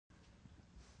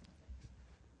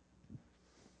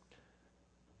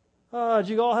Did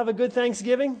you all have a good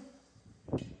Thanksgiving?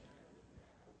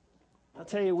 I'll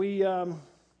tell you, we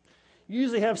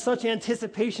usually have such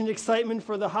anticipation, excitement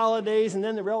for the holidays, and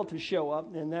then the relatives show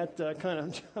up, and that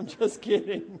I'm just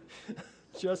kidding.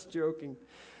 Just joking.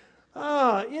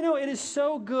 It is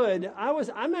so good.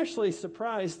 I'm actually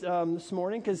surprised this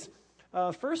morning because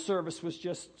first service was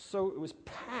it was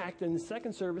packed, and the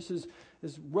second service is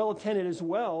well attended as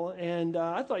well, and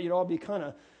I thought you'd all be kind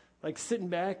of like sitting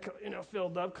back,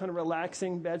 filled up, kind of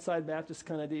relaxing, bedside Baptist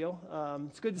kind of deal.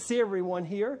 It's good to see everyone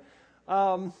here.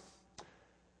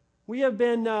 We've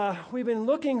been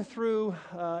looking through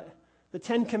the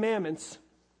Ten Commandments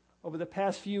over the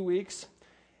past few weeks,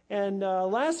 and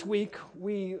last week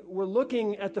we were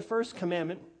looking at the first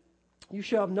commandment: "You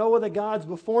shall have no other gods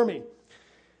before me."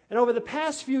 And over the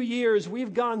past few years,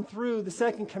 we've gone through the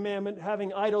second commandment,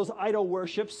 having idols, idol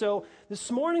worship. So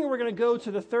this morning we're going to go to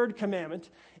the third commandment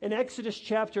in Exodus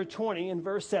chapter 20 and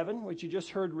verse 7, which you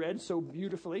just heard read so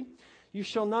beautifully. "You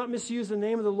shall not misuse the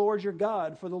name of the Lord your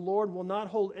God, for the Lord will not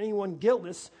hold anyone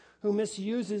guiltless who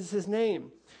misuses his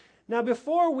name." Now,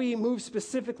 before we move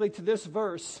specifically to this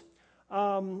verse,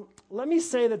 let me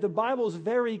say that the Bible is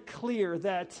very clear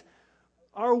that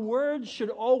our words should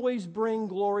always bring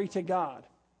glory to God.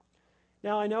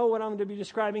 Now, I know what I'm going to be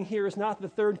describing here is not the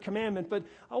third commandment, but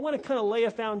I want to kind of lay a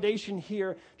foundation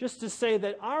here just to say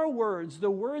that our words,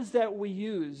 the words that we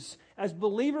use as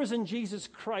believers in Jesus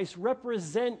Christ,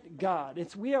 represent God.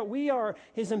 We are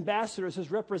His ambassadors, His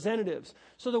representatives.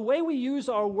 So the way we use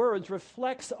our words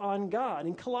reflects on God.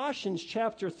 In Colossians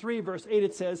chapter 3, verse 8,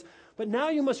 it says, "But now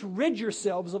you must rid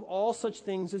yourselves of all such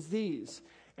things as these: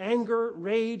 anger,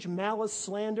 rage, malice,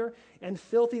 slander, and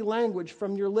filthy language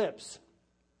from your lips."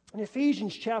 In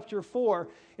Ephesians chapter 4,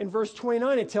 in verse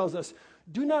 29, it tells us,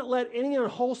 "Do not let any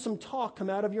unwholesome talk come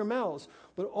out of your mouths,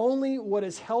 but only what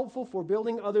is helpful for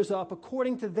building others up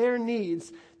according to their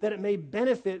needs, that it may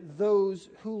benefit those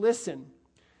who listen."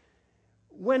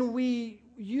 When we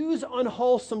use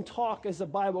unwholesome talk, as the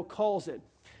Bible calls it,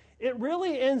 it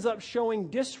really ends up showing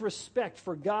disrespect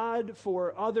for God,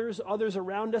 for others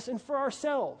around us, and for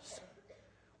ourselves.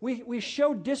 We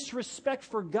show disrespect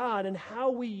for God in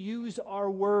how we use our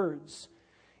words.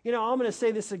 I'm going to say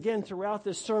this again throughout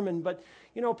this sermon, but,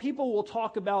 people will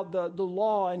talk about the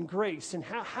law and grace, and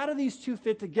how do these two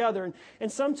fit together?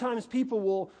 And sometimes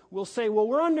people will say, well,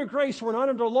 we're under grace, we're not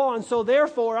under law, and so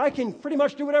therefore I can pretty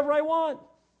much do whatever I want.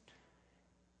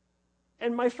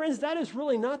 And my friends, that is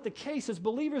really not the case. As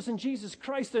believers in Jesus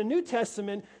Christ, the New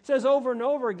Testament says over and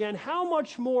over again, how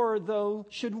much more, though,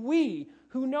 should we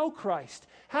who know Christ?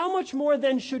 How much more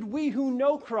then should we who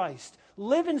know Christ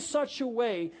live in such a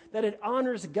way that it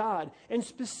honors God, and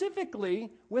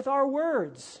specifically with our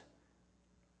words?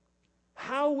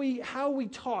 How we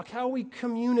talk, how we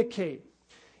communicate.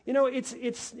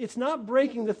 It's not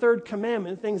breaking the third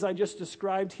commandment, things I just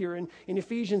described here in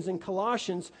Ephesians and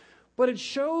Colossians, but it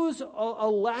shows a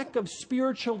lack of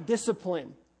spiritual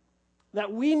discipline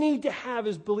that we need to have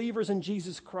as believers in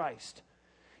Jesus Christ.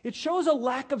 It shows a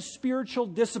lack of spiritual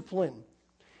discipline.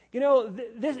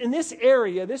 In this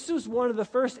area, this was one of the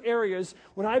first areas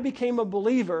when I became a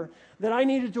believer that I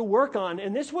needed to work on.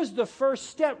 And this was the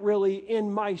first step, really,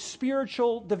 in my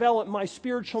spiritual development, my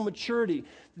spiritual maturity.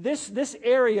 This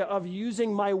area of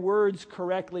using my words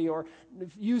correctly or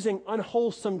using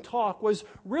unwholesome talk was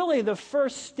really the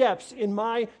first steps in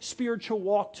my spiritual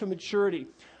walk to maturity.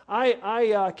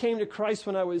 I came to Christ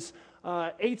when I was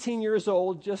 18 years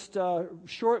old, just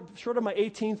short of my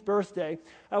 18th birthday.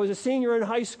 I was a senior in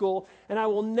high school, and I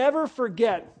will never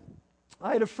forget,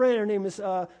 I had a friend, her name is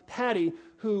Patty,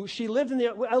 who I lived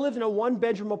in a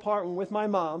one-bedroom apartment with my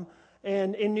mom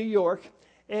and in New York,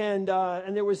 and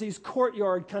there was these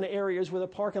courtyard kind of areas where the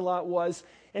parking lot was,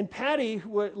 and Patty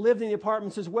lived in the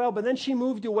apartments as well, but then she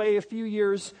moved away a few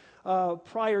years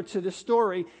prior to the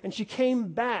story, and she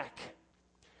came back.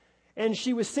 And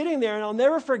she was sitting there, and I'll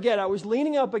never forget, I was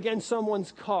leaning up against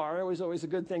someone's car. It was always a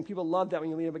good thing. People love that when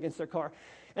you lean up against their car.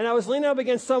 And I was leaning up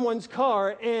against someone's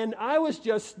car, and I was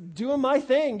just doing my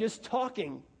thing, just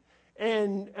talking.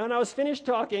 And when I was finished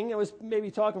talking, I was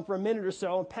maybe talking for a minute or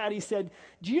so, and Patty said,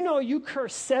 "Do you know you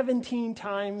curse 17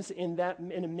 times in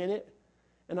a minute?"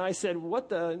 And I said, "What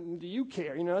do you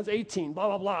care? It's 18, blah,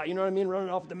 blah, blah, running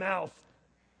off the mouth."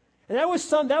 And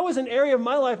that was an area of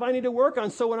my life I need to work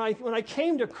on. So when I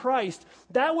came to Christ,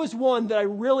 that was one that I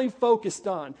really focused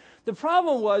on. The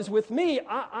problem was with me,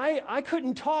 I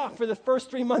couldn't talk for the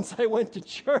first 3 months I went to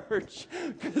church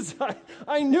because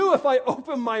I knew if I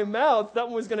opened my mouth,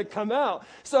 something was going to come out.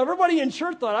 So everybody in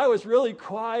church thought I was really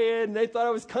quiet, and they thought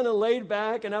I was kind of laid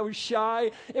back and I was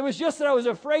shy. It was just that I was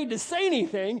afraid to say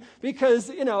anything because,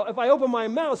 if I opened my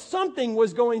mouth, something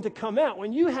was going to come out.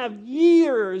 When you have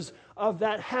years of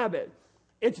that habit,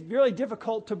 it's really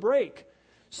difficult to break.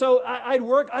 So I'd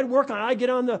get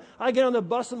on the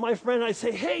bus with my friend, and I'd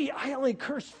say, hey, I only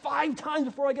cursed 5 times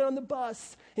before I get on the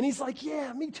bus. And he's like,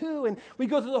 yeah, me too. And we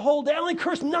go through the whole day. I only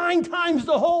cursed 9 times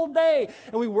the whole day.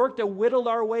 And we worked to whittle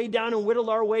our way down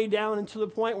until the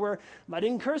point where I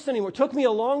didn't curse anymore. It took me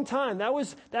a long time. That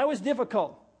was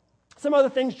difficult. Some other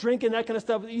things, drinking, that kind of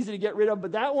stuff, was easy to get rid of.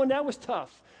 But that was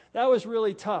tough. That was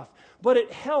really tough. But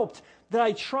it helped that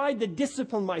I tried to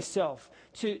discipline myself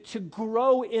to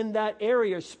grow in that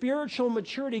area. Spiritual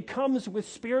maturity comes with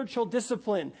spiritual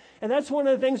discipline. And that's one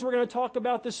of the things we're going to talk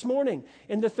about this morning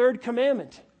in the third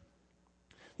commandment.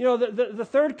 The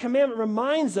third commandment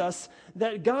reminds us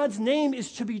that God's name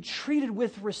is to be treated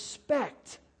with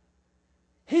respect.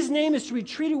 His name is to be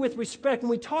treated with respect. When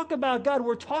we talk about God,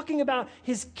 we're talking about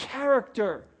His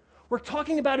character. We're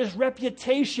talking about His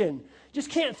reputation. Just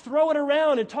can't throw it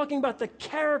around and talking about the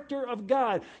character of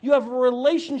God. You have a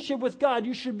relationship with God.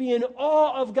 You should be in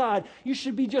awe of God. You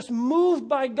should be just moved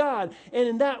by God. And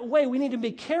in that way, we need to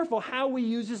be careful how we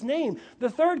use His name. The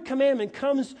third commandment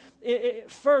comes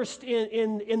first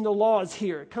in the laws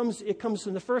here. It comes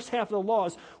in the first half of the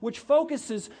laws, which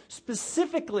focuses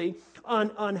specifically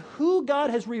on who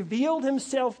God has revealed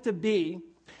Himself to be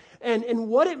and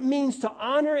what it means to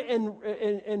honor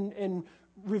and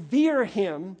revere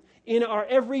Him in our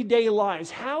everyday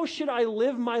lives. How should I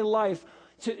live my life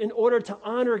in order to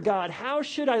honor God? How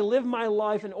should I live my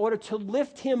life in order to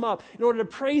lift Him up, in order to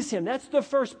praise Him? That's the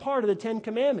first part of the 10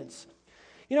 Commandments.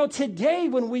 Today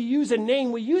when we use a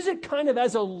name, we use it kind of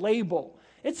as a label.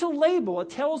 It's a label. It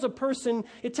tells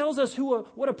us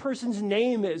what a person's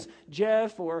name is.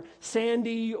 Jeff or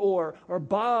Sandy or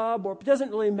Bob, or it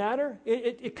doesn't really matter.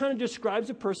 It kind of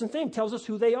describes a person's name, tells us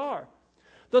who they are.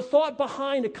 The thought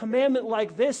behind a commandment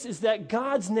like this is that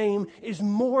God's name is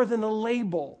more than a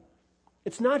label.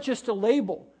 It's not just a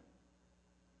label.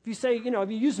 If you say, if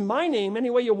you use my name any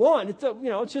way you want,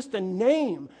 it's just a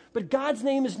name. But God's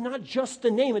name is not just a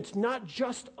name. It's not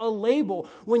just a label.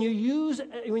 When you use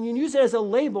it as a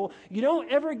label, you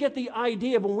don't ever get the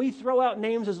idea of when we throw out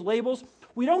names as labels,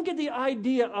 we don't get the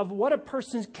idea of what a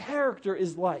person's character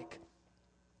is like.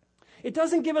 It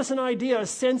doesn't give us an idea, a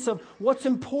sense of what's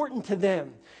important to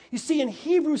them. You see, in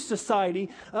Hebrew society,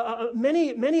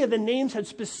 many of the names had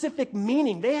specific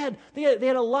meaning. They had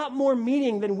a lot more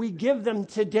meaning than we give them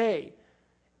today.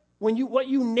 What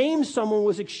you named someone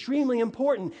was extremely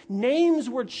important. Names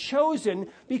were chosen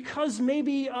because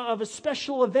maybe of a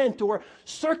special event or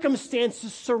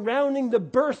circumstances surrounding the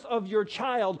birth of your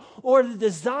child or the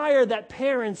desire that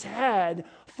parents had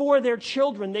for their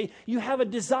children. You have a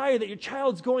desire that your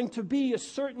child's going to be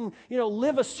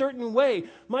live a certain way.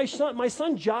 My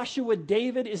son Joshua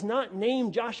David is not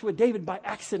named Joshua David by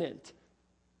accident.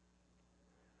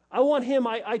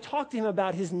 I talked to him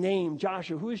about his name,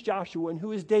 Joshua. Who is Joshua and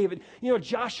who is David?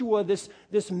 Joshua, this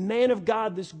man of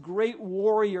God, this great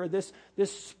warrior, this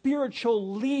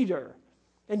spiritual leader.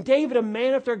 And David, a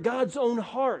man after God's own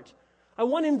heart. I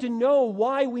want him to know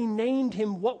why we named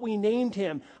him what we named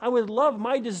him.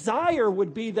 My desire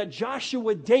would be that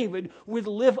Joshua David would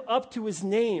live up to his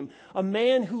name. A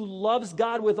man who loves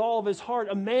God with all of his heart,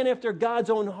 a man after God's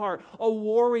own heart, a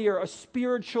warrior, a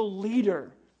spiritual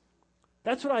leader.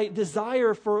 That's what I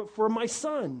desire for my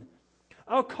son.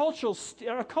 Our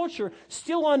culture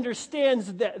still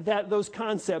understands those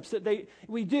concepts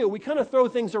we do. We kind of throw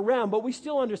things around, but we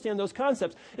still understand those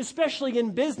concepts, especially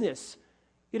in business.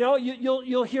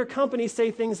 You'll hear companies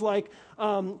say things like,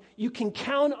 you can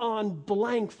count on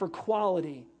blank for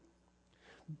quality.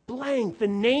 Blank, the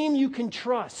name you can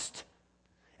trust.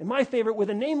 And my favorite, with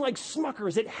a name like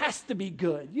Smuckers, it has to be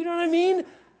good. You know what I mean?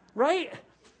 Right?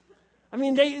 I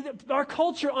mean, our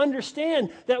culture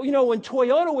understand that, when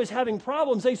Toyota was having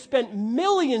problems, they spent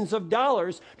millions of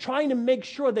dollars trying to make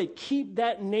sure they keep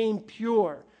that name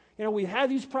pure. We had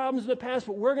these problems in the past,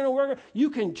 but we're going to work. You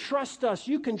can trust us.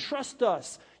 You can trust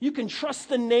us. You can trust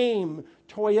the name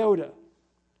Toyota.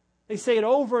 They say it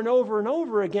over and over and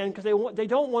over again because they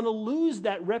don't want to lose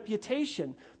that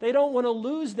reputation. They don't want to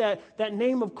lose that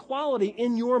name of quality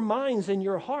in your minds and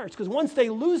your hearts. Because once they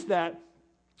lose that,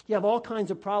 You have all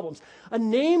kinds of problems. A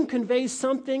name conveys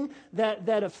something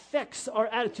that affects our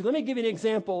attitude. Let me give you an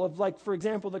example of, like, for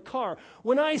example, the car.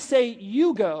 When I say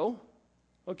Yugo,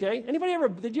 okay,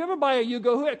 did you ever buy a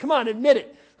Yugo? Come on, admit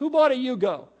it. Who bought a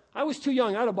Yugo? I was too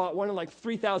young. I'd have bought one at like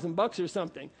 $3,000 or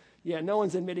something. Yeah, no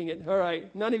one's admitting it. All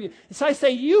right, none of you. So I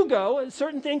say Yugo, a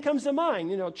certain thing comes to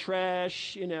mind.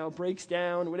 Trash, breaks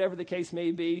down, whatever the case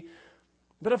may be.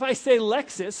 But if I say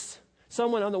Lexus,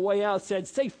 someone on the way out said,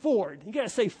 say Ford. You got to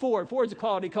say Ford. Ford's a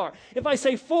quality car. If I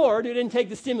say Ford, who didn't take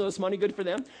the stimulus money, good for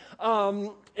them.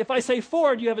 If I say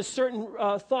Ford, you have a certain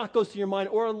thought goes to your mind,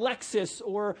 or a Lexus,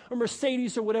 or a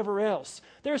Mercedes, or whatever else.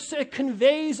 It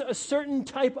conveys a certain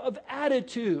type of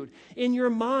attitude in your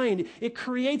mind. It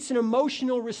creates an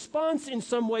emotional response in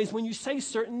some ways when you say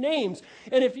certain names.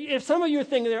 And if some of you are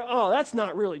thinking, oh, that's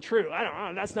not really true. I don't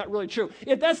know, that's not really true.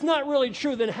 If that's not really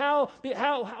true, then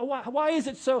why is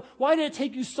it so? Why did it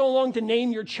take you so long to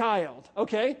name your child?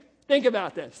 Okay, think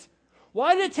about this.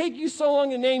 Why did it take you so long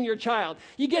to name your child?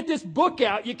 You get this book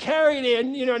out, you carry it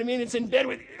in, you know what I mean? It's in bed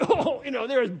with you.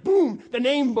 There's boom, the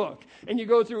name book. And you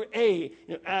go through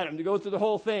Adam, to go through the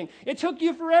whole thing. It took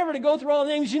you forever to go through all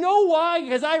the names. You know why?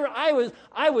 Because I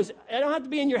don't have to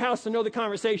be in your house to know the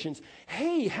conversations.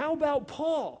 Hey, how about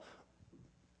Paul?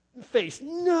 Face,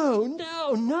 no.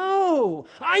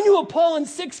 I knew a Paul in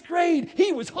 6th grade.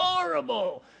 He was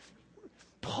horrible.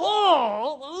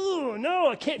 Paul? Oh, no,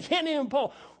 I can't name him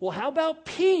Paul. Well, how about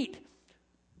Pete?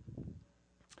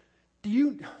 Do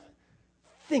you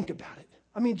think about it?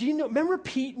 I mean, do you know, remember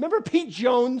Pete? Remember Pete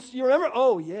Jones? You remember?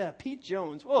 Oh, yeah, Pete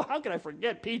Jones. Oh, how can I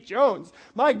forget Pete Jones?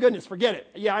 My goodness, forget it.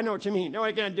 Yeah, I know what you mean. No,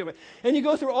 I can't do it. And you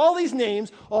go through all these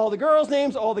names, all the girls'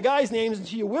 names, all the guys' names,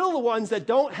 until you whittle the ones that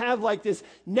don't have like this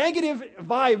negative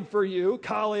vibe for you,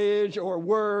 college or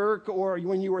work or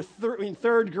when you were in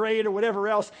 3rd grade or whatever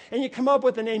else, and you come up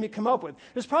with the name you come up with.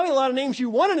 There's probably a lot of names you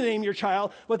wanted to name your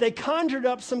child, but they conjured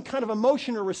up some kind of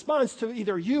emotional response to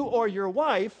either you or your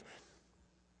wife.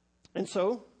 And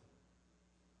so,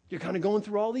 you're kind of going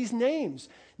through all these names.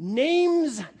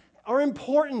 Names are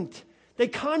important. They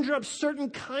conjure up certain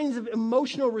kinds of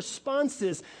emotional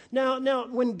responses. Now,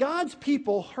 when God's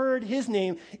people heard his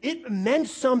name, it meant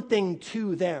something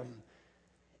to them.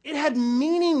 It had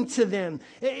meaning to them.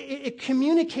 It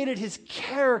communicated his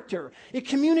character. It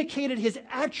communicated his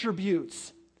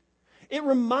attributes. It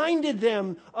reminded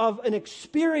them of an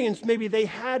experience maybe they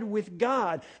had with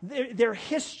God, their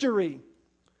history.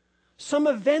 Some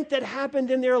event that happened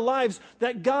in their lives,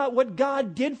 what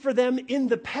God did for them in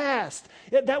the past,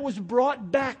 that was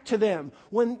brought back to them.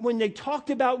 When they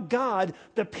talked about God,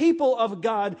 the people of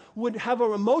God would have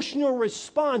an emotional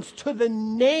response to the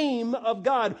name of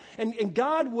God. And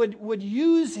God would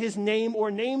use his name or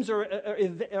names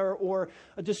or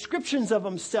descriptions of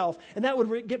himself. And that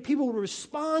would get people to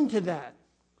respond to that.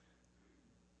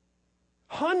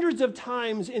 Hundreds of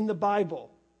times in the Bible,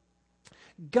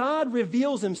 God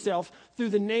reveals himself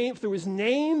through his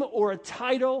name or a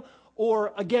title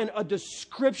or, again, a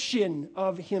description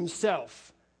of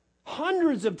himself.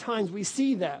 Hundreds of times we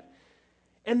see that.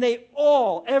 And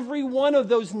every one of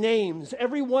those names,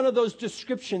 every one of those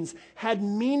descriptions had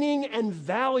meaning and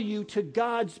value to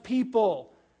God's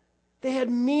people. They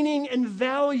had meaning and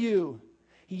value.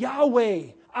 Yahweh,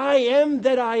 I am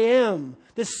that I am,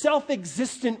 the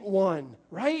self-existent one,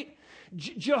 right?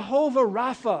 Jehovah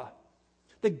Rapha,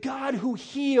 the God who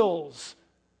heals.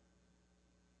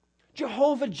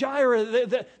 Jehovah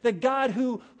Jireh, the God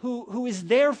who is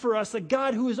there for us, the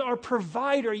God who is our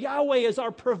provider. Yahweh is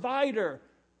our provider.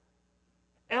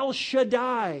 El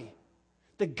Shaddai,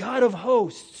 the God of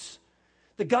hosts,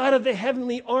 the God of the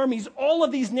heavenly armies. All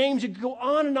of these names, you could go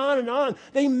on and on and on.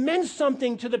 They meant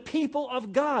something to the people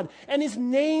of God. And his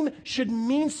name should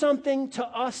mean something to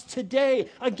us today.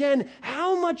 Again,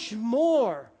 how much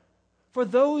more for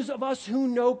those of us who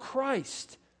know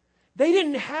Christ? They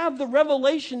didn't have the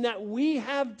revelation that we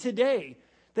have today.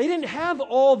 They didn't have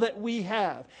all that we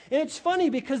have. And it's funny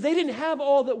because they didn't have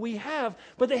all that we have,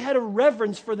 but they had a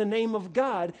reverence for the name of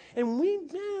God. And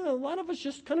a lot of us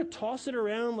just kind of toss it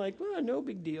around like, no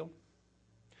big deal.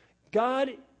 God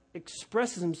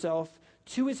expresses himself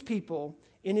to his people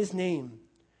in his name.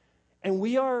 And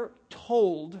we are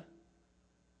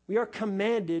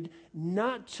commanded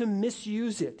not to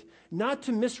misuse it, not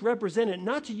to misrepresent it,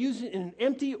 not to use it in an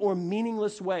empty or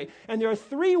meaningless way. And there are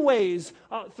three ways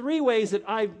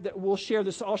that we'll share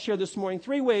this. I'll share this morning.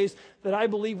 3 ways that I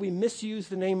believe we misuse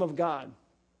the name of God.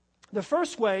 The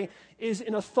first way is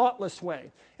in a thoughtless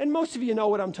way, and most of you know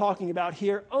what I'm talking about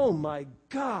here. Oh my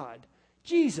God,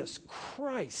 Jesus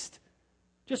Christ!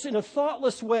 Just in a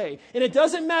thoughtless way, and it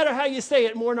doesn't matter how you say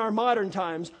it. More in our modern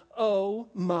times, oh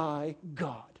my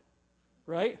God.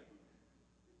 right?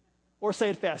 Or say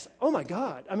it fast. Oh my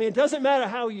God. I mean, it doesn't matter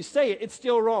how you say it, it's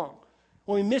still wrong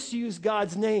when we misuse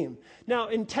God's name. Now,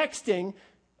 in texting,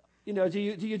 do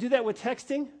you do that with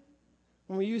texting?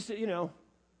 When we use it,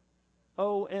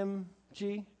 OMG?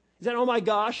 Is that oh my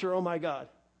gosh or oh my God?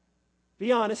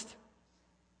 Be honest.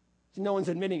 No one's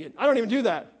admitting it. I don't even do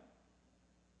that.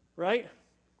 Right?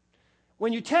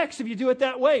 When you text, if you do it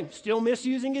that way, still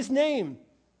misusing his name.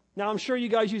 Now, I'm sure you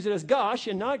guys use it as gosh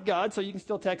and not God, so you can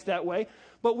still text that way.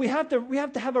 But we have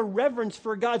to have a reverence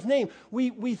for God's name.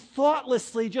 We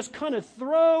thoughtlessly just kind of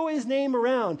throw his name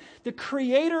around. The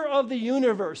creator of the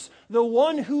universe, the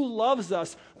one who loves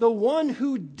us, the one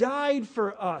who died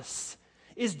for us,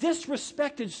 is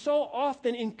disrespected so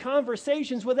often in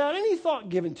conversations without any thought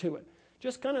given to it.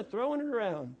 Just kind of throwing it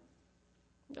around.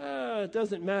 It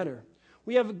doesn't matter.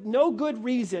 We have no good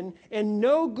reason and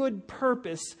no good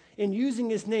purpose in using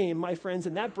his name, my friends,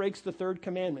 and that breaks the third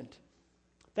commandment.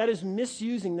 That is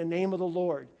misusing the name of the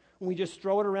Lord when we just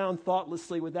throw it around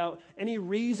thoughtlessly without any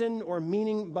reason or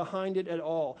meaning behind it at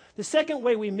all. The second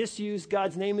way we misuse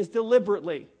God's name is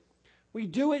deliberately. We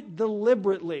do it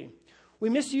deliberately. We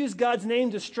misuse God's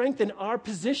name to strengthen our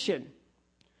position.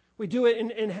 We do it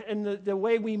in the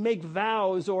way we make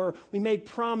vows or we make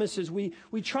promises. We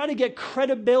try to get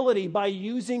credibility by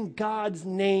using God's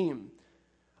name.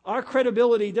 Our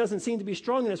credibility doesn't seem to be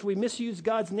strong enough. We misuse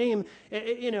God's name,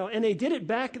 and they did it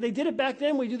back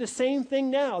then. We do the same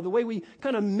thing now, the way we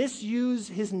kind of misuse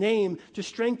his name to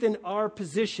strengthen our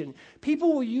position.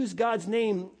 People will use God's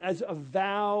name as a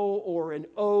vow or an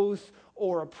oath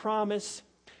or a promise.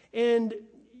 And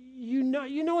you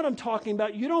know what I'm talking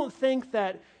about. You don't think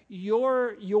that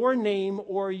your name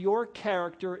or your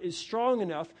character is strong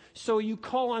enough, so you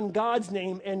call on God's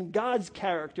name and God's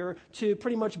character to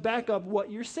pretty much back up what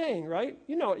you're saying, right?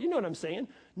 You know what I'm saying.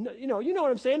 You know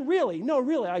what I'm saying? Really? No,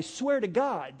 really, I swear to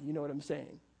God, you know what I'm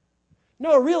saying.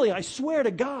 No, really, I swear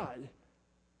to God.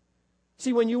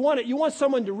 See, when you want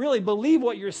someone to really believe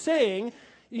what you're saying,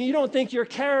 you don't think your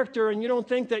character and you don't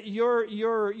think that your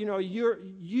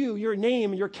name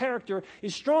and your character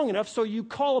is strong enough, so you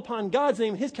call upon God's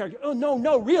name and his character. Oh,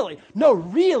 no,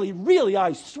 really,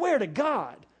 I swear to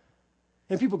God.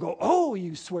 And people go, oh,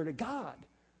 you swear to God.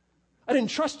 I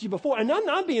didn't trust you before. And I'm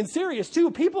not being serious, too.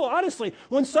 People, honestly,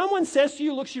 when someone says to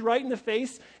you, looks you right in the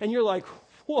face, and you're like,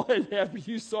 whatever,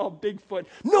 you saw Bigfoot.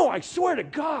 No, I swear to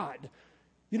God.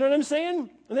 You know what I'm saying?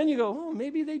 And then you go, oh,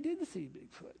 maybe they did see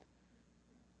Bigfoot.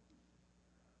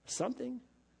 Something.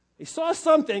 He saw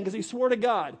something because he swore to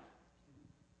God.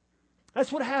 That's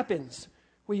what happens.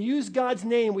 We use God's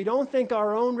name. We don't think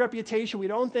our own reputation, we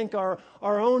don't think our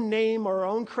own name, our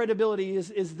own credibility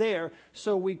is there.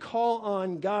 So we call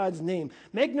on God's name.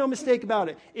 Make no mistake about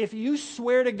it. If you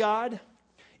swear to God,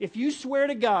 if you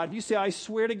say, I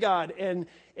swear to God, and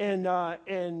in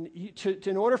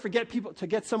order to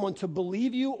get someone to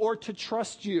believe you or to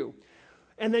trust you,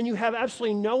 and then you have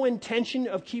absolutely no intention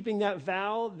of keeping that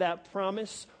vow, that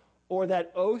promise, or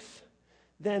that oath,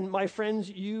 then, my friends,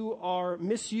 you are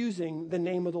misusing the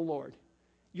name of the Lord.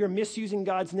 You're misusing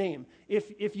God's name.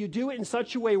 If you do it in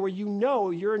such a way where you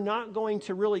know you're not going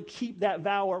to really keep that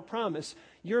vow or promise,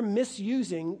 you're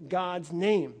misusing God's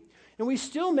name. And we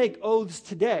still make oaths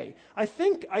today. I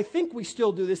think we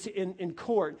still do this in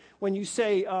court. When you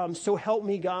say, so help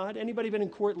me God. Anybody been in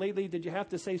court lately? Did you have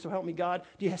to say, so help me God?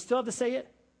 Do you still have to say it?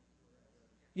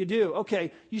 You do.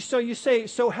 Okay. You say,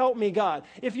 so help me God.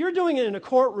 If you're doing it in a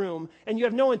courtroom and you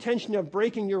have no intention of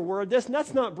breaking your word, that's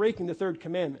not breaking the third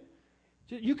commandment.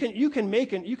 You can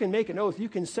make an oath. You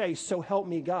can say, so help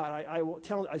me God.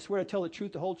 I swear to tell the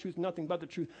truth, the whole truth, nothing but the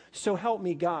truth. So help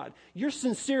me God. You're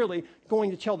sincerely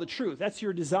going to tell the truth. That's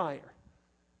your desire.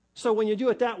 So when you do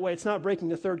it that way, it's not breaking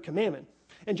the third commandment.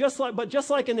 And just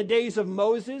like in the days of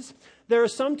Moses, there are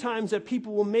some times that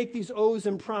people will make these oaths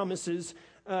and promises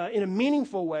in a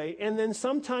meaningful way, and then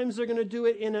sometimes they're going to do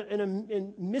it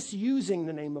in misusing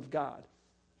the name of God.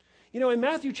 You know, in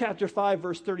Matthew chapter 5,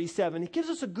 verse 37, it gives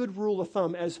us a good rule of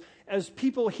thumb as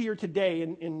people here today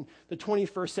in the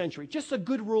 21st century. Just a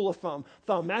good rule of thumb.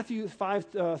 Matthew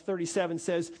 5:37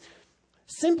 says,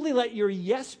 simply let your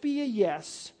yes be a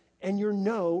yes and your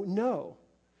no, no.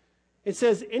 It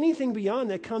says anything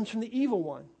beyond that comes from the evil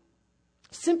one.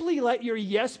 Simply let your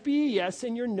yes be a yes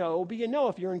and your no be a no.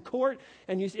 If you're in court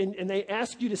and they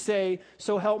ask you to say,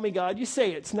 so help me God, you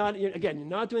say it. It's not, again, you're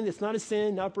not doing this. It's not a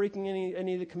sin, not breaking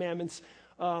any of the commandments.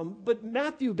 But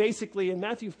Matthew basically, in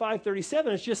Matthew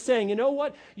 5:37, is just saying, you know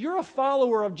what? You're a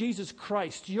follower of Jesus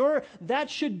Christ. That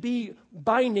should be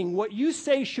binding. What you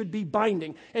say should be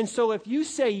binding. And so if you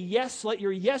say yes, let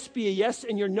your yes be a yes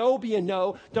and your no be a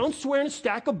no. Don't swear in a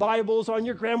stack of Bibles on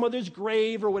your grandmother's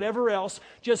grave or whatever else.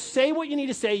 Just say what you need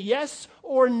to say, yes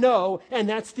or no, and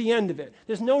that's the end of it.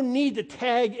 There's no need to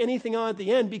tag anything on at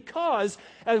the end, because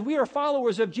as we are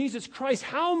followers of Jesus Christ,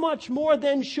 how much more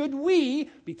then should we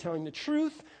be telling the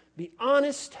truth, be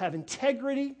honest, have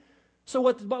integrity? So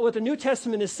what the New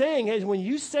Testament is saying is, when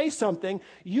you say something,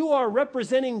 you are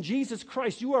representing Jesus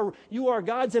Christ. You are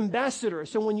God's ambassador.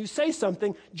 So when you say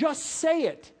something, just say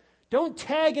it. Don't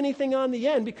tag anything on the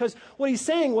end, because what he's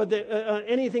saying,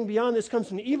 anything beyond this comes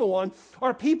from the evil one,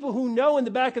 are people who know in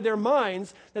the back of their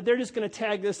minds that they're just going to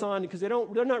tag this on because they're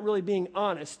not really being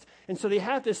honest. And so they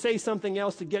have to say something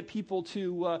else to get people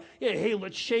to, hey,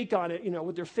 let's shake on it,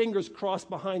 with their fingers crossed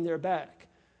behind their back.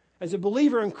 As a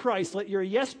believer in Christ, let your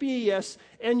yes be a yes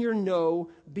and your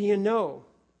no be a no.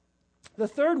 The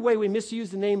third way we misuse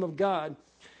the name of God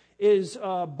is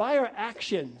by our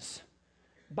actions.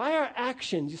 By our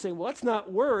actions. You say, well, that's not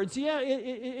words. Yeah,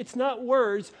 it's not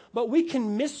words, but we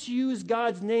can misuse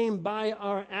God's name by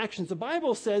our actions. The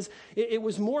Bible says it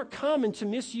was more common to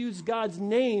misuse God's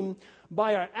name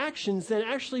by our actions than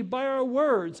actually by our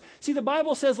words. See, the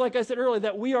Bible says, like I said earlier,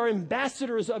 that we are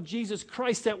ambassadors of Jesus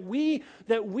Christ, that we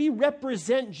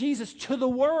represent Jesus to the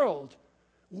world.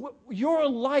 Your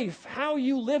life, how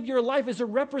you live your life, is a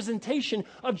representation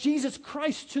of Jesus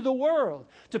Christ to the world,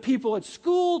 to people at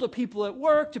school, to people at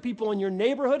work, to people in your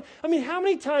neighborhood. I mean, how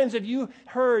many times have you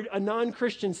heard a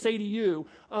non-Christian say to you,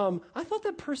 I thought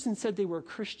that person said they were a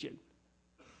Christian?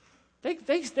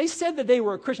 They said that they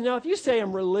were a Christian. Now, if you say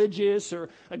I'm religious or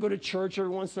I go to church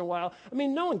every once in a while, I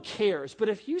mean, no one cares. But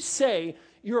if you say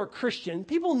you're a Christian,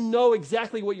 people know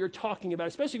exactly what you're talking about,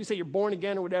 especially if you say you're born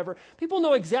again or whatever. People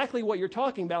know exactly what you're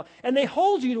talking about, and they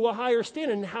hold you to a higher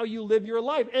standard in how you live your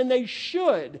life, and they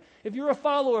should. If you're a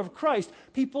follower of Christ,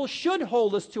 people should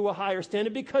hold us to a higher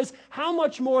standard, because how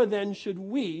much more then should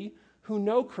we, who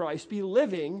know Christ, be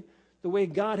living the way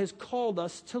God has called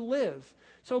us to live?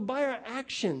 So by our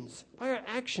actions,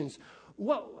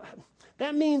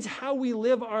 that means how we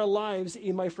live our lives,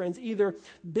 my friends, either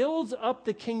builds up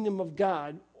the kingdom of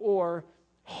God or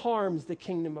harms the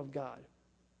kingdom of God.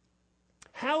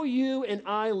 How you and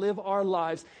I live our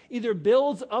lives either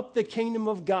builds up the kingdom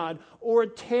of God or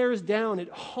it tears down, it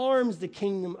harms the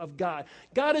kingdom of God.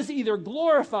 God is either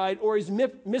glorified or he's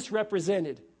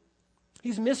misrepresented.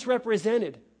 He's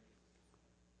misrepresented.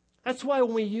 That's why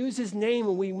when we use his name,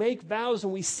 when we make vows,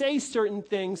 and we say certain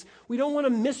things, we don't want to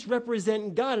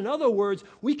misrepresent God. In other words,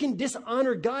 we can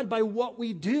dishonor God by what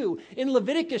we do. In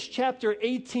Leviticus chapter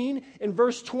 18 and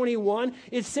verse 21,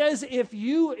 it says if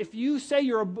you say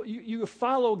you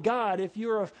follow God, if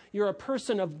you're a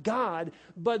person of God,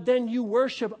 but then you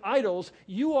worship idols,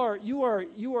 you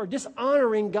are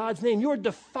dishonoring God's name. You are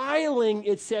defiling,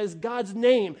 it says, God's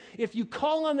name. If you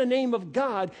call on the name of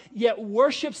God, yet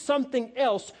worship something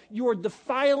else, you are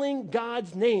defiling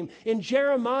God's name. In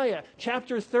Jeremiah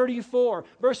chapter 34,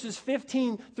 verses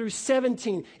 15 through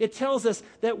 17, it tells us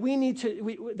that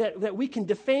we can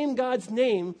defame God's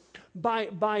name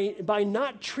by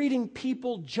not treating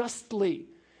people justly.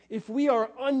 If we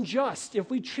are unjust, if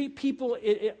we treat people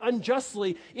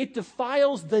unjustly, it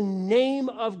defiles the name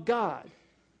of God.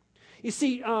 You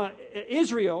see,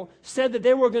 Israel said that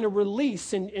they were going to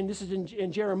release, and this is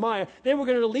in Jeremiah, they were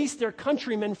going to release their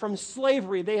countrymen from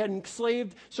slavery. They had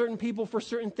enslaved certain people for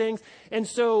certain things, and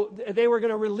so they were going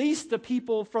to release the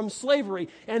people from slavery.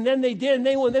 And then they did, and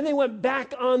then they went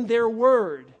back on their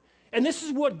word. And this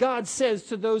is what God says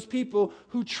to those people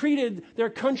who treated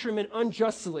their countrymen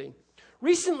unjustly.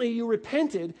 Recently you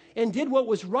repented and did what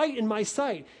was right in my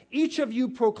sight. Each of you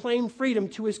proclaimed freedom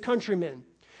to his countrymen.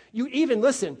 You even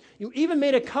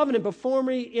made a covenant before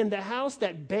me in the house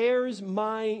that bears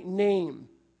my name.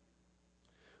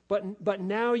 But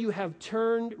now you have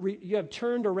turned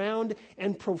around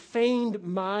and profaned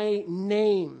my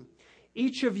name.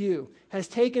 Each of you has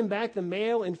taken back the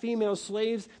male and female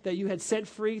slaves that you had set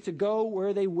free to go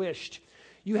where they wished.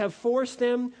 You have forced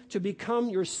them to become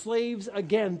your slaves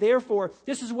again. Therefore,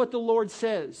 this is what the Lord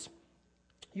says.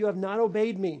 You have not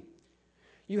obeyed me.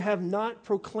 You have not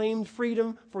proclaimed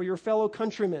freedom for your fellow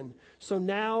countrymen. So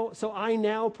I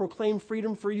now proclaim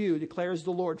freedom for you, declares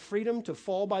the Lord. Freedom to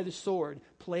fall by the sword,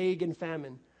 plague, and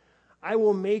famine. I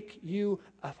will make you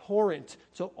abhorrent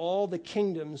to all the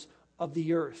kingdoms of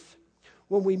the earth.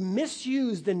 When we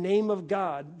misuse the name of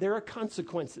God, there are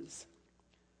consequences.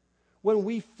 when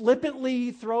we flippantly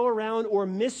throw around or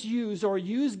misuse or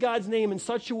use God's name in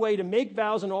such a way to make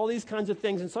vows and all these kinds of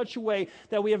things in such a way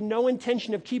that we have no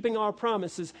intention of keeping our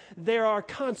promises, there are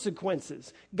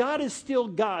consequences. God is still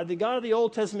God. The God of the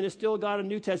Old Testament is still God of the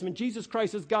New Testament. Jesus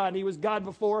Christ is God. He was God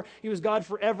before. He was God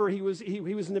forever. He was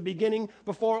in the beginning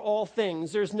before all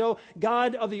things. There's no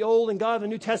God of the Old and God of the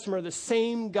New Testament are the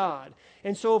same God.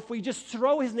 And so if we just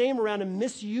throw his name around and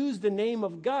misuse the name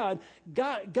of God,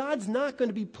 God's not going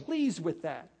to be pleased with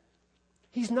that.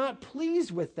 He's not pleased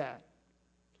with that.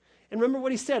 And remember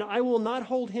what he said, I will not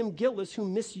hold him guiltless who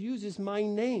misuses my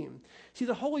name. See,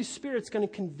 the Holy Spirit's going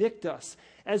to convict us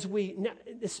as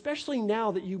especially now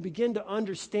that you begin to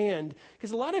understand,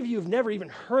 because a lot of you have never even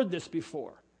heard this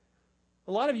before.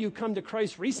 A lot of you have come to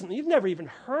Christ recently, you've never even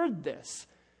heard this.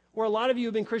 Or a lot of you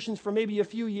have been Christians for maybe a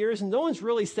few years and no one's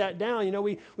really sat down. You know,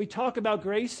 we talk about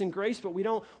grace, but we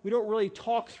don't really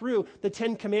talk through the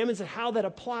 10 Commandments and how that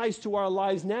applies to our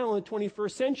lives now in the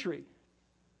 21st century.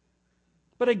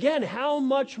 But again, how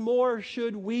much more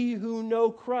should we who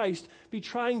know Christ be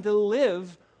trying to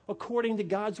live according to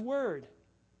God's word?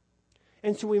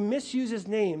 And so we misuse his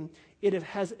name.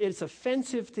 It's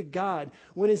offensive to God.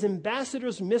 When his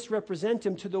ambassadors misrepresent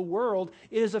him to the world,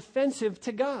 it is offensive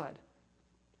to God.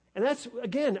 And that's,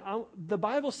 again, the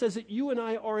Bible says that you and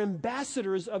I are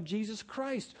ambassadors of Jesus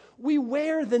Christ. We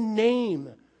wear the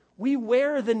name. We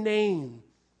wear the name.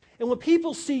 And when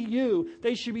people see you,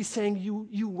 they should be saying,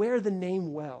 you wear the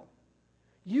name well.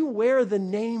 You wear the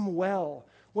name well.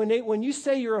 When you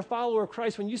say you're a follower of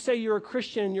Christ, when you say you're a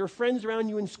Christian and your friends around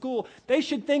you in school, they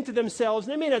should think to themselves,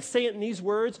 and they may not say it in these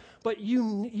words, but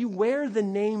you wear the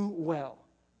name well.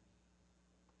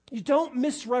 You don't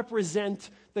misrepresent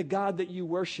the God that you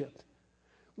worship.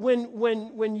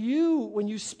 When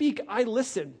you speak, I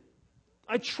listen.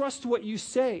 I trust what you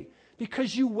say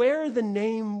because you wear the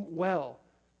name well.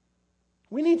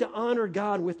 We need to honor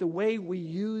God with the way we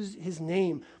use his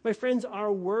name. My friends,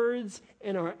 our words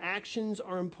and our actions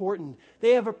are important.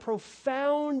 They have a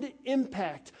profound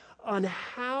impact on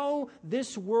how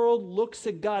this world looks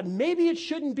at God. Maybe it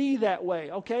shouldn't be that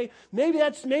way, okay? Maybe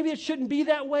it shouldn't be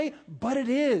that way, but it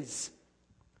is.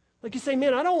 Like you say,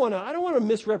 man, I don't want to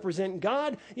misrepresent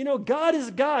God. You know, God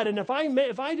is God, and if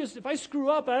I screw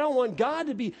up, I don't want God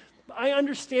to be. I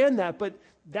understand that, but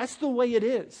that's the way it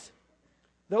is.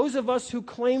 Those of us who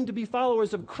claim to be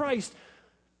followers of Christ,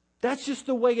 that's just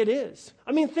the way it is.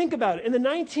 I mean, think about it. In the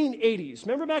 1980s,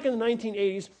 remember back in the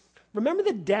 1980s, remember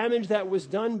the damage that was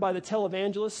done by the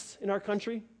televangelists in our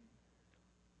country?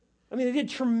 I mean, they did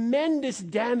tremendous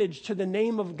damage to the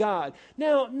name of God.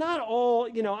 Now, not all,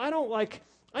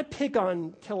 I pick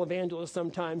on televangelists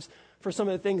sometimes for some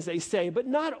of the things they say, but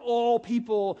not all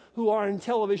people who are on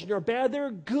television are bad. There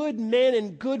are good men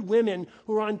and good women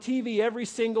who are on TV every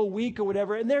single week or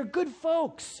whatever, and they're good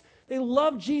folks. They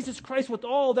love Jesus Christ with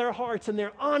all their hearts, and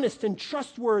they're honest and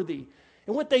trustworthy.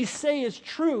 And what they say is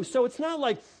true. So it's not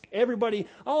like everybody,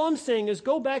 all I'm saying is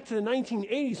go back to the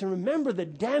 1980s and remember the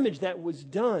damage that was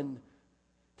done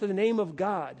to the name of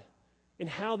God and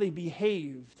how they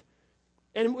behaved.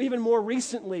 And even more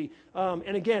recently,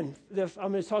 and again,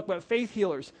 I'm going to talk about faith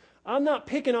healers. I'm not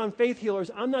picking on faith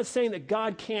healers. I'm not saying that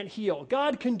God can't heal.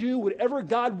 God can do whatever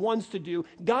God wants to do.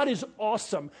 God is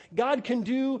awesome. God can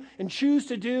do and choose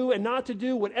to do and not to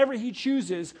do whatever he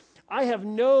chooses. I have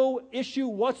no issue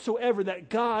whatsoever that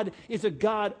God is a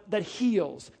God that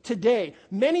heals today.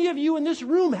 Many of you in this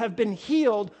room have been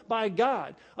healed by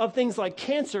God of things like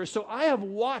cancer. So I have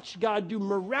watched God do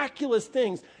miraculous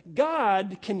things.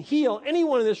 God can heal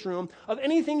anyone in this room of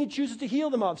anything he chooses to heal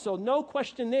them of. So no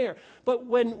question there. But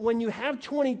when you have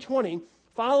 2020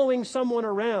 following someone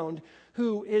around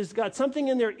who has got something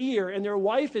in their ear and their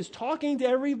wife is talking to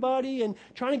everybody and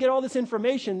trying to get all this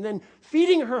information, then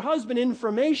feeding her husband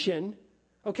information,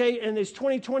 okay, and there's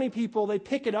 2020 people, they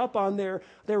pick it up on their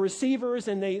receivers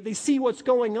and they see what's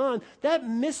going on.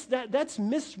 That's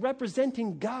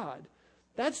misrepresenting God.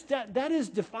 That is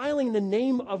defiling the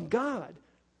name of God.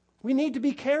 We need to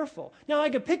be careful. Now, I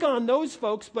could pick on those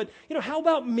folks, but, how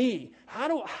about me? How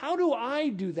do I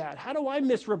do that? How do I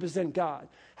misrepresent God?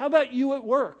 How about you at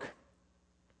work?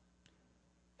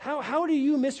 How do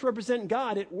you misrepresent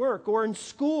God at work or in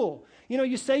school?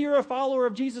 You say you're a follower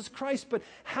of Jesus Christ, but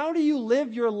how do you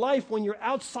live your life when you're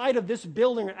outside of this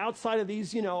building or outside of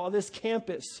these, of this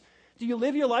campus? Do you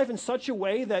live your life in such a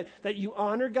way that you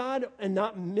honor God and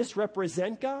not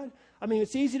misrepresent God? I mean,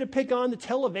 it's easy to pick on the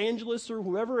televangelists or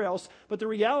whoever else, but the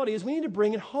reality is we need to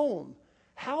bring it home.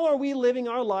 How are we living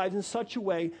our lives in such a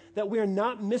way that we're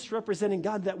not misrepresenting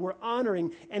God, that we're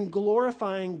honoring and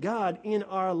glorifying God in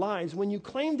our lives? When you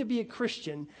claim to be a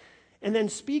Christian and then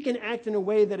speak and act in a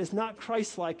way that is not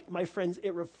Christ-like, my friends,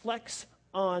 it reflects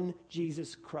on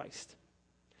Jesus Christ.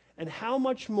 And how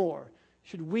much more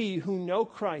should we who know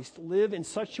Christ live in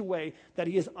such a way that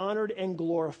he is honored and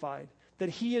glorified, that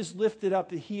he is lifted up,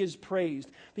 that he is praised?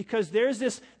 Because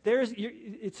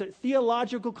it's a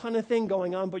theological kind of thing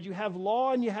going on, but you have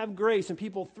law and you have grace, and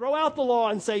people throw out the law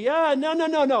and say, yeah,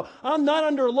 no, I'm not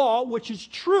under law, which is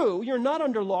true. You're not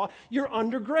under law, you're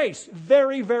under grace.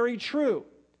 Very, very true.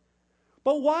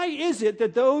 But why is it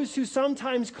that those who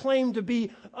sometimes claim to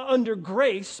be under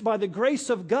grace, by the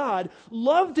grace of God,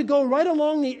 love to go right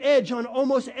along the edge on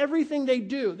almost everything they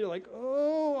do? They're like,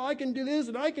 oh, I can do this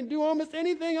and I can do almost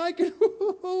anything I can.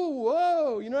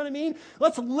 Whoa, you know what I mean?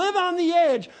 Let's live on the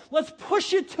edge. Let's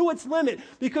push it to its limit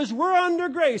because we're under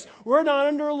grace. We're not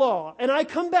under law. And I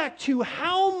come back to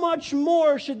how much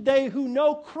more should they who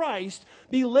know Christ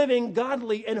be living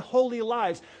godly and holy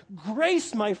lives?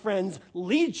 Grace, my friends,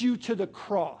 leads you to the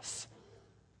cross.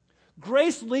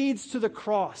 Grace leads to the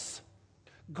cross.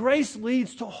 Grace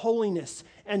leads to holiness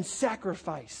and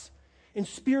sacrifice and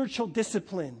spiritual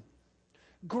discipline.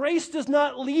 Grace does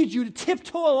not lead you to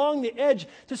tiptoe along the edge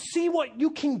to see what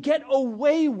you can get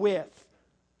away with.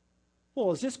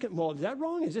 Well, is that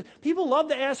wrong? People love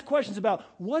to ask questions about,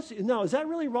 is that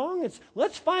really wrong?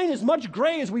 Let's find as much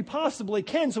gray as we possibly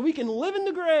can so we can live in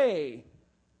the gray.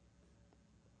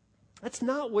 That's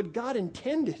not what God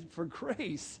intended for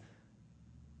grace.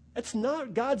 That's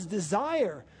not God's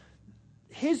desire.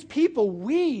 His people,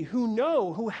 we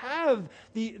who have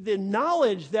the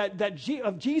knowledge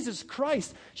of Jesus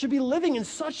Christ, should be living in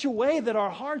such a way that our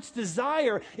heart's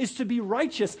desire is to be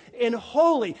righteous and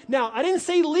holy. Now, I didn't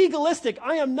say legalistic.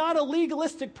 I am not a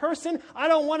legalistic person. I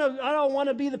don't want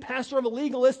to be the pastor of a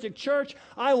legalistic church.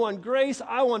 I want grace.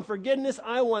 I want forgiveness.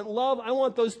 I want love. I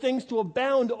want those things to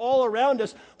abound all around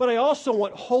us. But I also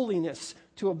want holiness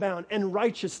to abound and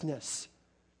righteousness.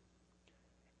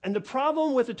 And the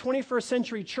problem with the 21st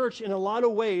century church in a lot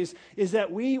of ways is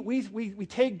that we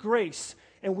take grace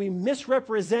and we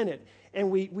misrepresent it. And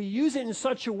we use it in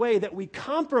such a way that we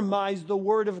compromise the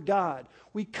Word of God.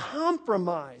 We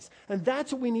compromise. And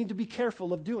that's what we need to be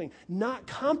careful of doing. Not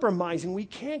compromising. We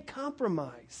can't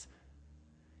compromise.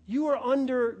 You are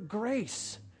under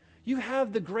grace. You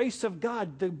have the grace of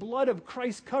God. The blood of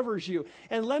Christ covers you.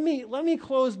 And let me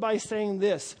close by saying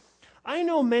this. I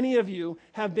know many of you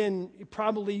have been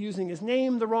probably using his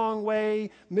name the wrong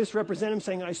way, misrepresent him,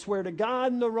 saying, I swear to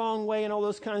God, in the wrong way, and all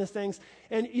those kinds of things.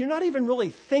 And you're not even really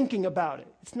thinking about it.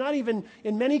 It's not even,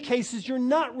 in many cases, you're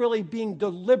not really being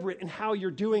deliberate in how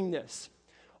you're doing this.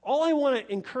 All I want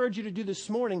to encourage you to do this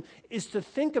morning is to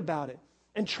think about it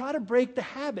and try to break the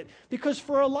habit. Because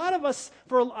for a lot of us,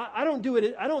 I don't do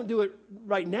it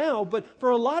right now, but for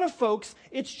a lot of folks,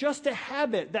 it's just a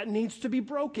habit that needs to be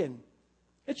broken.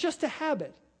 It's just a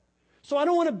habit. So I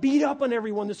don't want to beat up on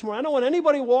everyone this morning. I don't want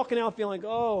anybody walking out feeling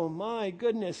like, oh my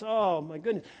goodness,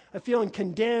 I'm feeling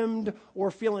condemned or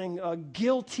feeling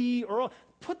guilty.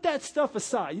 Put that stuff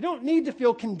aside. You don't need to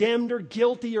feel condemned or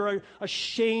guilty or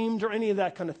ashamed or any of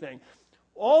that kind of thing.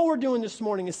 All we're doing this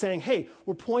morning is saying, hey,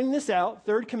 we're pointing this out,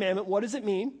 third commandment, what does it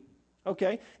mean?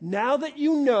 Okay, now that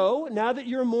you know, now that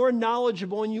you're more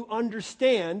knowledgeable and you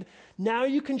understand, now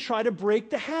you can try to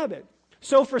break the habit.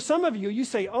 So for some of you, you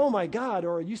say, oh my God,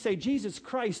 or you say Jesus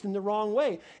Christ in the wrong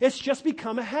way. It's just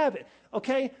become a habit,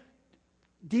 okay?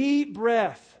 Deep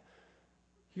breath.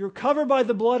 You're covered by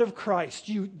the blood of Christ.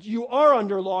 You are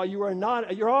under law. You are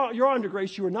not. You're under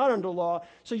grace. You are not under law.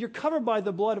 So you're covered by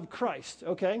the blood of Christ,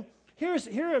 okay? Here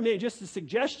just a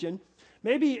suggestion.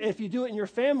 Maybe if you do it in your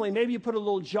family, maybe you put a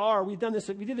little jar. We did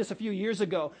this a few years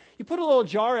ago. You put a little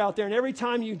jar out there, and every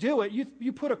time you do it,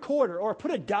 you put a quarter or put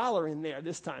 $1 in there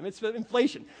this time. It's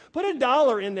inflation. Put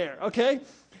 $1 in there, okay?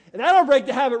 And that'll break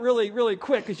the habit really, really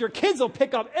quick because your kids will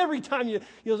pick up every time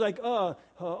you're like,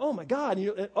 oh my God,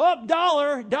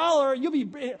 dollar.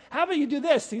 How about you do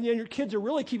this? And your kids will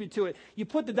really keep you to it. You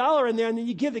put the $1 in there, and then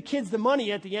you give the kids the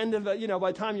money at the end of,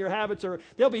 by the time your habits are,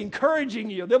 they'll be encouraging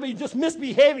you. They'll be just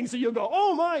misbehaving, so you'll go,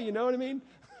 oh my, you know what I mean?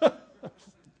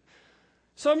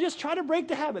 So I'm just trying to break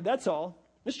the habit, that's all.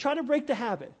 Just try to break the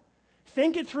habit.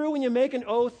 Think it through when you make an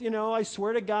oath, I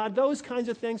swear to God, those kinds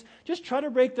of things. Just try to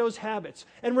break those habits.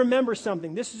 And remember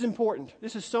something. This is important.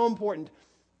 This is so important.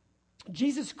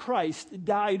 Jesus Christ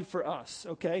died for us,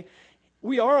 okay?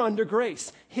 We are under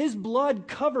grace. His blood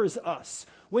covers us.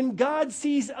 When God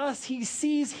sees us, he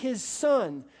sees his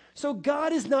Son. So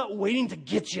God is not waiting to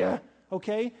get you,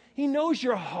 okay? He knows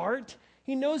your heart.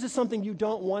 He knows it's something you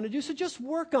don't want to do, so just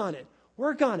work on it.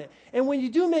 Work on it. And when you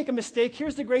do make a mistake,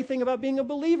 here's the great thing about being a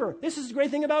believer. This is the great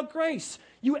thing about grace.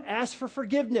 You ask for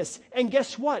forgiveness. And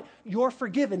guess what? You're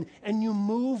forgiven and you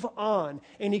move on.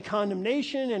 Any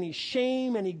condemnation, any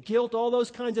shame, any guilt, all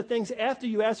those kinds of things after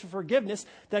you ask for forgiveness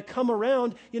that come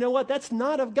around, you know what? That's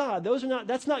not of God.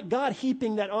 That's not God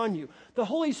heaping that on you. The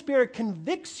Holy Spirit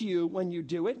convicts you when you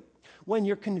do it. When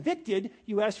you're convicted,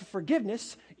 you ask for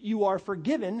forgiveness, you are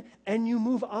forgiven, and you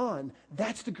move on.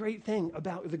 That's the great thing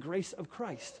about the grace of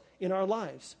Christ in our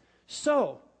lives.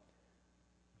 So,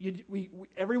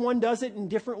 everyone does it in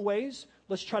different ways.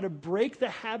 Let's try to break the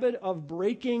habit of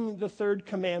breaking the third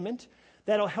commandment.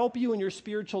 That'll help you in your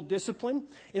spiritual discipline.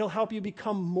 It'll help you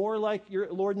become more like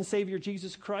your Lord and Savior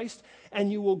Jesus Christ,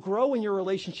 and you will grow in your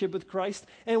relationship with Christ,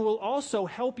 and will also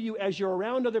help you as you're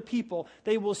around other people.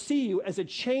 They will see you as a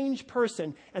changed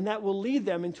person, and that will lead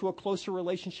them into a closer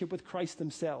relationship with Christ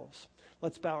themselves.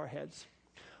 Let's bow our heads.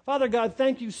 Father God,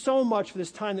 thank you so much for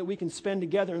this time that we can spend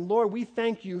together. And Lord, we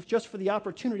thank you just for the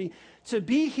opportunity to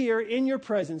be here in your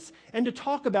presence and to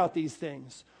talk about these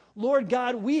things. Lord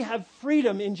God, we have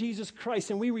freedom in Jesus Christ,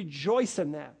 and we rejoice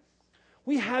in that.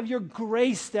 We have your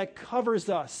grace that covers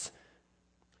us.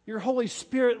 Your Holy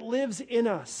Spirit lives in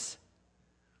us.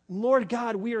 Lord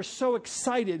God, we are so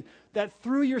excited that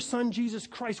through your Son, Jesus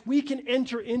Christ, we can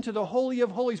enter into the Holy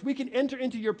of Holies. We can enter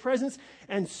into your presence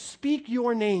and speak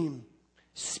your name,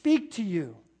 speak to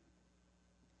you.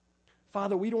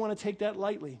 Father, we don't want to take that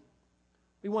lightly.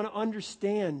 We want to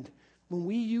understand when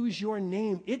we use your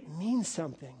name, it means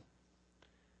something.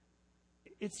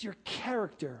 It's your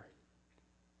character.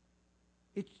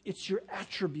 It's your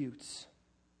attributes.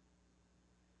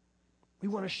 We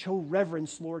want to show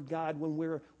reverence, Lord God, when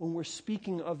we're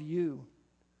speaking of you,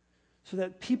 so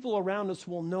that people around us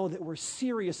will know that we're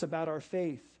serious about our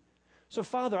faith. So,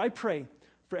 Father, I pray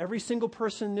for every single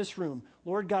person in this room.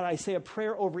 Lord God, I say a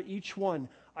prayer over each one.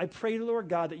 I pray, Lord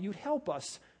God, that you'd help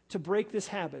us to break this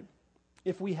habit,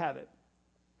 if we have it.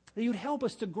 That you'd help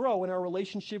us to grow in our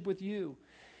relationship with you.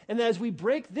 And that as we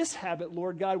break this habit,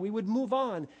 Lord God, we would move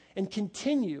on and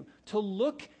continue to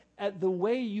look at the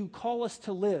way you call us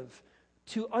to live,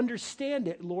 to understand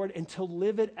it, Lord, and to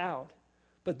live it out.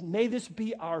 But may this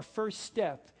be our first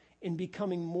step in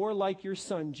becoming more like your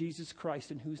Son, Jesus Christ,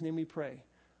 in whose name we pray.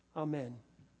 Amen.